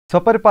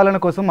స్వపరిపాలన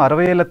కోసం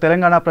 60 ఏళ్ల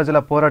తెలంగాణ ప్రజల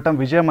పోరాటం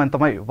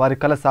విజయవంతమై వారి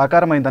కల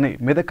సాకారమైందని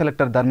మెదక్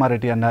కలెక్టర్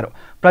ధర్మారెడ్డి అన్నారు.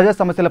 ప్రజా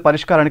సమస్యల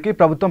పరిష్కారానికి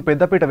ప్రభుత్వం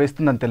పెద్దపీట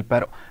వేస్తుందని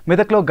తెలిపారు.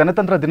 మెదక్లో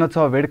గణతంత్ర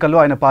దినోత్సవ వేడుకల్లో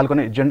ఆయన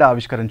పాల్గొని జెండా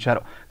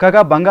ఆవిష్కరించారు.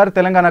 కాగా బంగారు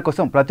తెలంగాణ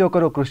కోసం ప్రతి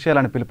ఒక్కరూ కృషి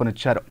చేయాలని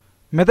పిలుపునిచ్చారు.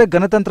 మెదక్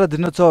గణతంత్ర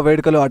దినోత్సవ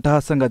వేడుకలు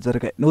అట్టహాసంగా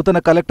జరిగాయి. నూతన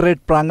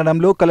కలెక్టరేట్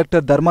ప్రాంగణంలో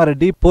కలెక్టర్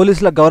ధర్మారెడ్డి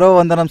పోలీసుల గౌరవ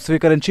వందనం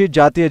స్వీకరించి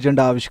జాతీయ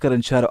జెండా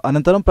ఆవిష్కరించారు.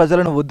 అనంతరం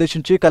ప్రజలను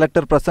ఉద్దేశించి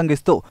కలెక్టర్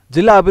ప్రసంగిస్తూ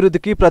జిల్లా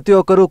అభివృద్ధికి ప్రతి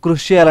ఒక్కరూ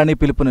కృషి చేయాలని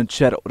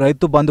పిలుపునిచ్చారు.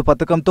 రైతు బంధు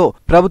పథకంతో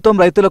ప్రభుత్వం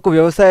రైతులకు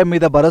వ్యవసాయం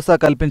మీద భరోసా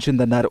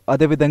కల్పించిందన్నారు.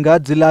 అదేవిధంగా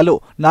జిల్లాలో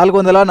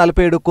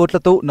 447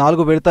 కోట్లతో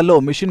 4 విడతల్లో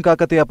మిషన్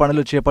కాకతీయ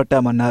పనులు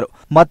చేపట్టామన్నారు.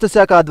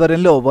 మత్స్యశాఖ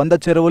ఆధ్వర్యంలో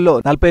 100 చెరువుల్లో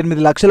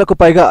 48 లక్షలకు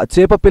పైగా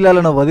చేప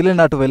పిల్లలను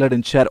వదిలినట్టు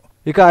వెల్లడించారు.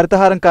 ఇక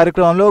హరితహారం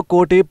కార్యక్రమంలో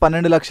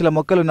 1,12,00,000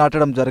 మొక్కలు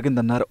నాటడం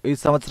జరిగిందన్నారు. ఈ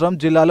సంవత్సరం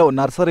జిల్లాలో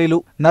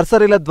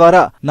నర్సరీల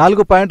ద్వారా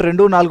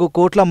 4.24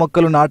 కోట్ల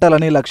మొక్కలు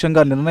నాటాలని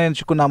లక్ష్యంగా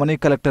నిర్ణయించుకున్నామని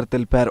కలెక్టర్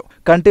తెలిపారు.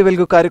 కంటి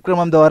వెలుగు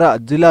కార్యక్రమం ద్వారా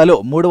జిల్లాలో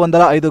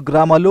 305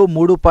 గ్రామాల్లో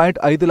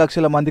 3.5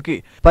 లక్షల మందికి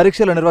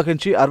పరీక్షలు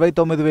నిర్వహించి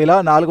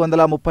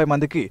 69,430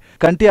 మందికి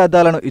కంటి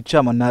అద్దాలను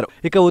ఇచ్చామన్నారు.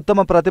 ఇక ఉత్తమ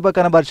ప్రతిభ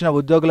కనబరిచిన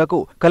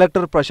ఉద్యోగులకు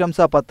కలెక్టర్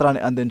ప్రశంసా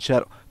పత్రాన్ని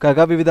అందించారు.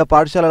 కాగా వివిధ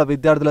పాఠశాలల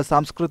విద్యార్థుల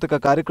సాంస్కృతిక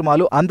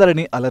కార్యక్రమాలు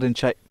అందరినీ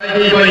అలరించాయి.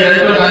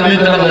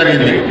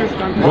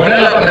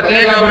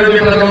 ప్రత్యేక అభివృద్ధి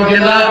పథకం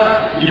కింద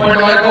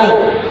ఇప్పటి వరకు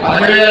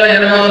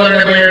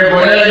 10,877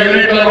 గొర్రెల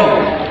యూనిట్లను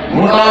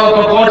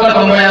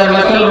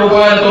 101,96,00,000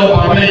 రూపాయలతో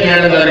పంపిణీ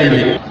చేయడం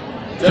జరిగింది.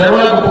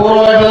 చెరువులకు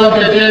పూర్వవైభవం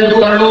తెచ్చేందుకు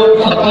పనులు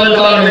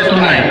సత్ఫలితాలను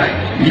ఇస్తున్నాయి.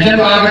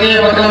 మిషన్ కాకతీయ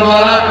పథకం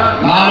ద్వారా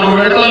 4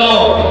 విడతల్లో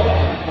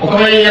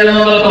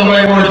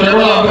 1,893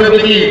 చెరువుల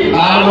అభివృద్ధికి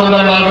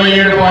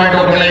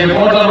 447.15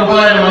 కోట్ల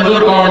రూపాయలు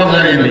మంజూరు కావడం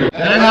జరిగింది.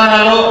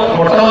 తెలంగాణలో